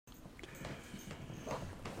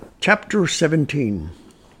Chapter 17.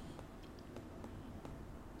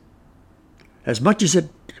 As much as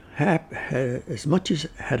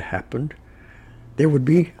had happened, there would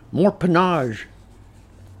be more panache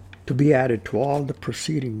to be added to all the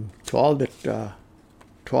proceeding, to all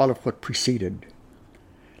of what preceded.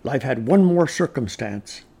 Life had one more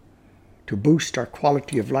circumstance to boost our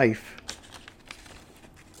quality of life,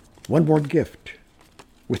 one more gift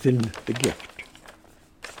within the gift.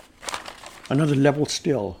 Another level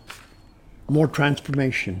still, more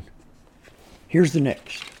transformation. Here's the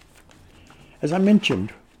next. As I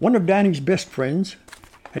mentioned, one of Danny's best friends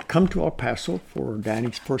had come to El Paso for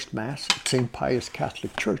Danny's first Mass at St. Pius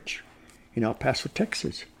Catholic Church in El Paso,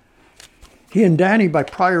 Texas. He and Danny, by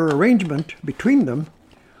prior arrangement between them,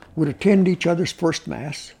 would attend each other's first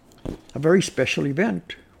Mass, a very special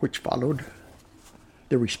event which followed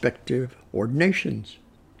their respective ordinations.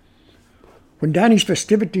 When Danny's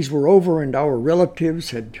festivities were over and our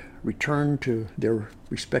relatives had returned to their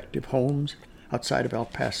respective homes outside of El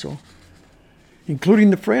Paso,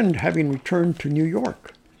 including the friend having returned to New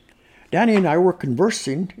York, Danny and I were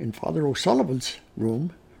conversing in Father O'Sullivan's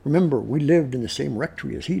room. Remember, we lived in the same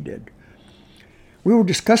rectory as he did. We were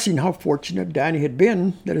discussing how fortunate Danny had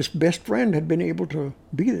been that his best friend had been able to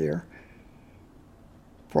be there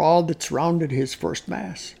for all that surrounded his first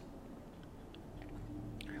Mass.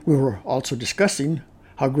 We were also discussing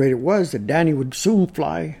how great it was that Danny would soon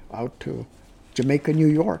fly out to Jamaica, New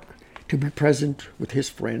York, to be present with his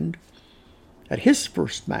friend at his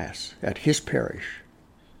first Mass at his parish.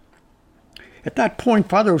 At that point,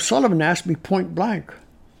 Father O'Sullivan asked me point blank,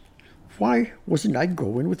 why wasn't I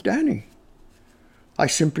going with Danny? I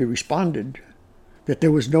simply responded that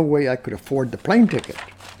there was no way I could afford the plane ticket.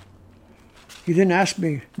 He then asked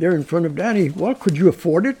me there in front of Danny, well, could you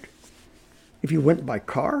afford it if you went by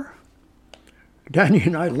car? Danny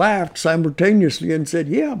and I laughed simultaneously and said,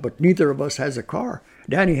 yeah, but neither of us has a car.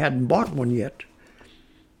 Danny hadn't bought one yet.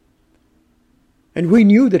 And we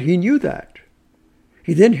knew that he knew that.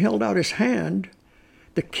 He then held out his hand,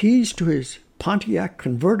 the keys to his Pontiac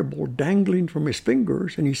convertible dangling from his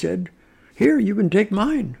fingers, and he said, here, you can take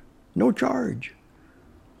mine, no charge.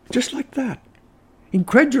 Just like that.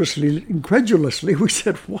 Incredulously, we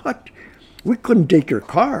said, what? We couldn't take your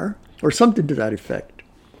car, or something to that effect.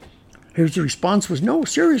 His response was, no,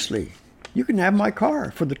 seriously, you can have my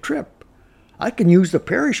car for the trip. I can use the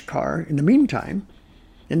parish car in the meantime,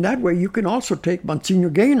 and that way you can also take Monsignor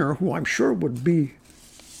Gaynor, who I'm sure would be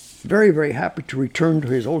very, very happy to return to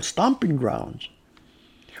his old stomping grounds.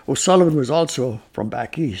 O'Sullivan was also from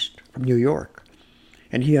back east, from New York,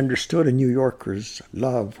 and he understood a New Yorker's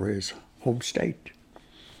love for his home state.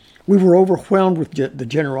 We were overwhelmed with the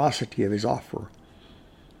generosity of his offer,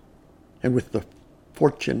 and with the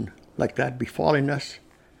fortune like that befalling us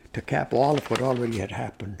to cap all of what already had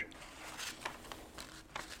happened.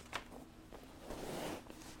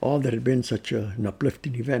 All that had been such an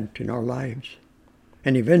uplifting event in our lives,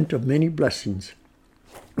 an event of many blessings.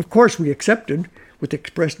 Of course, we accepted with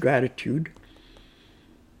expressed gratitude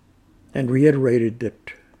and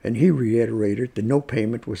he reiterated that no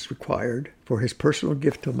payment was required for his personal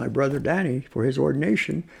gift to my brother Danny for his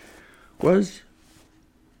ordination was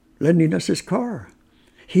lending us his car.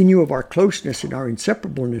 He knew of our closeness and our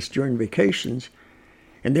inseparableness during vacations,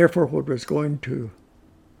 and therefore he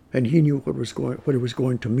knew what it was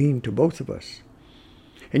going to mean to both of us.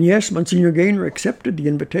 And yes, Monsignor Gaynor accepted the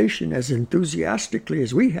invitation as enthusiastically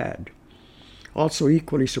as we had, also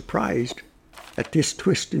equally surprised at this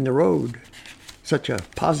twist in the road, such a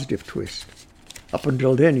positive twist. Up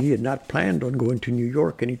until then, he had not planned on going to New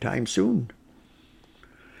York anytime soon.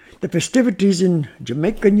 The festivities in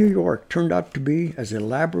Jamaica, New York turned out to be as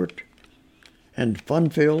elaborate and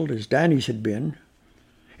fun-filled as Danny's had been,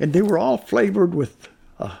 and they were all flavored with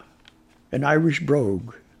an Irish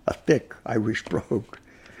brogue, a thick Irish brogue.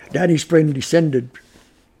 Danny's friend descended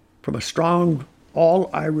from a strong,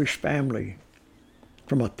 all-Irish family,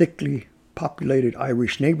 from a thickly populated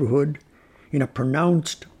Irish neighborhood in a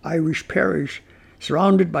pronounced Irish parish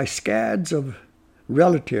surrounded by scads of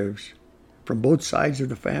relatives from both sides of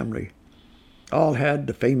the family. All had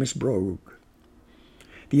the famous brogue.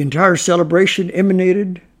 The entire celebration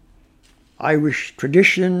emanated Irish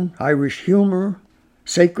tradition, Irish humor,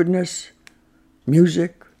 sacredness,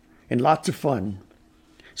 music, and lots of fun.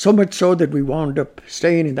 So much so that we wound up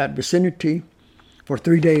staying in that vicinity for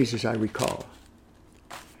 3 days, as I recall.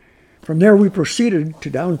 From there, we proceeded to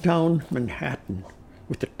downtown Manhattan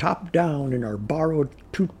with the top down in our borrowed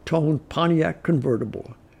two-tone Pontiac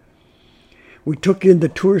convertible. We took in the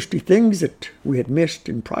touristy things that we had missed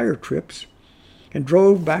in prior trips and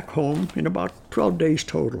drove back home in about 12 days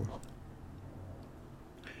total.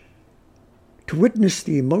 To witness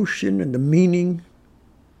the emotion and the meaning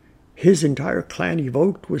his entire clan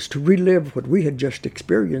evoked was to relive what we had just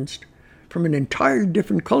experienced from an entirely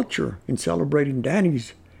different culture in celebrating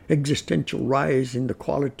Danny's existential rise in the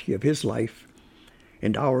quality of his life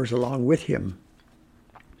and ours along with him.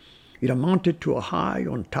 It amounted to a high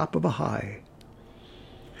on top of a high.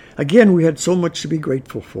 Again, we had so much to be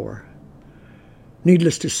grateful for.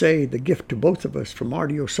 Needless to say, the gift to both of us from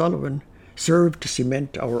Marty O'Sullivan served to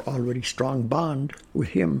cement our already strong bond with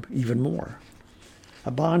him even more. A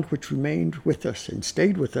bond which remained with us and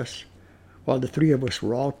stayed with us while the three of us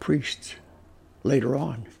were all priests later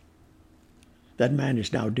on. That man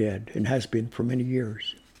is now dead and has been for many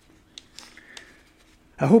years.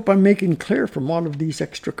 I hope I'm making clear from all of these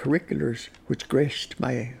extracurriculars which graced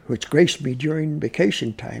me during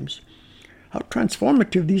vacation times how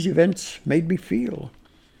transformative these events made me feel,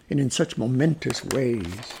 and in such momentous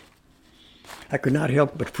ways. I could not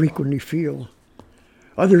help but frequently feel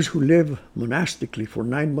others who live monastically for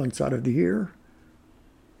 9 months out of the year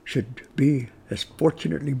should be as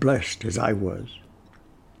fortunately blessed as I was.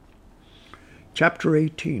 Chapter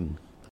 18.